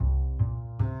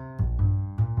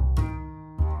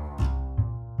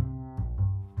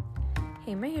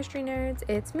Hey my history nerds,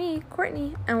 it's me,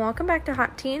 Courtney, and welcome back to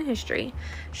Hot Tea in History.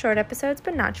 Short episodes,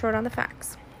 but not short on the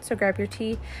facts. So grab your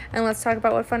tea, and let's talk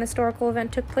about what fun historical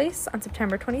event took place on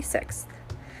September 26th.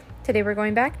 Today we're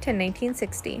going back to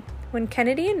 1960, when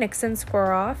Kennedy and Nixon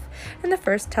square off in the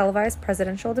first televised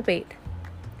presidential debate.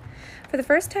 For the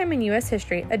first time in U.S.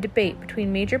 history, a debate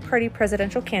between major party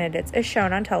presidential candidates is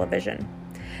shown on television.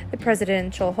 The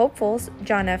presidential hopefuls,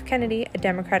 John F. Kennedy, a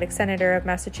Democratic senator of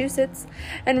Massachusetts,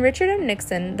 and Richard M.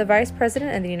 Nixon, the Vice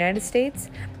President of the United States,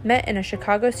 met in a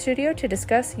Chicago studio to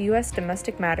discuss U.S.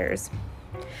 domestic matters.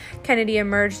 Kennedy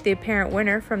emerged the apparent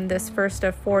winner from this first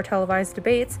of four televised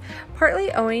debates,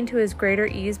 partly owing to his greater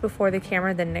ease before the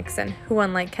camera than Nixon, who,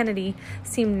 unlike Kennedy,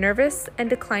 seemed nervous and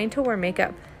declined to wear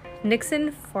makeup.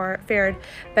 Nixon fared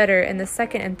better in the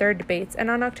second and third debates,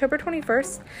 and on October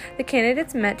 21st, the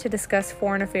candidates met to discuss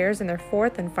foreign affairs in their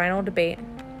fourth and final debate.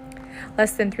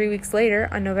 Less than 3 weeks later,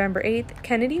 on November 8th,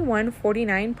 Kennedy won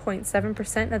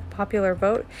 49.7% of the popular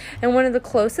vote in one of the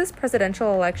closest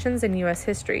presidential elections in U.S.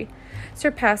 history,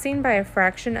 surpassing by a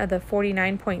fraction of the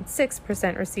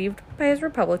 49.6% received by his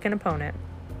Republican opponent.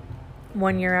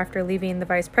 1 year after leaving the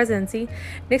vice presidency,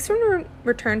 Nixon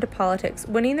returned to politics,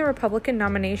 winning the Republican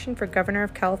nomination for governor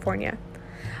of California.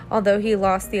 Although he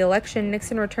lost the election,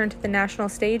 Nixon returned to the national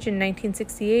stage in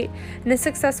 1968 in a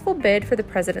successful bid for the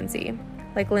presidency.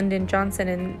 Like Lyndon Johnson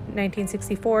in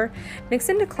 1964,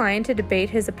 Nixon declined to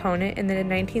debate his opponent in the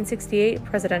 1968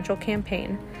 presidential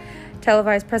campaign.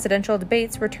 Televised presidential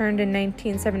debates returned in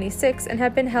 1976 and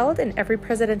have been held in every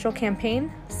presidential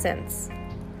campaign since.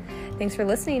 Thanks for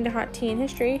listening to Hot Tea in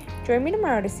History. Join me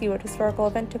tomorrow to see what historical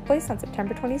event took place on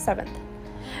September 27th.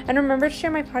 And remember to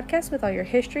share my podcast with all your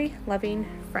history-loving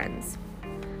friends.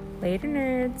 Later,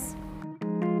 nerds.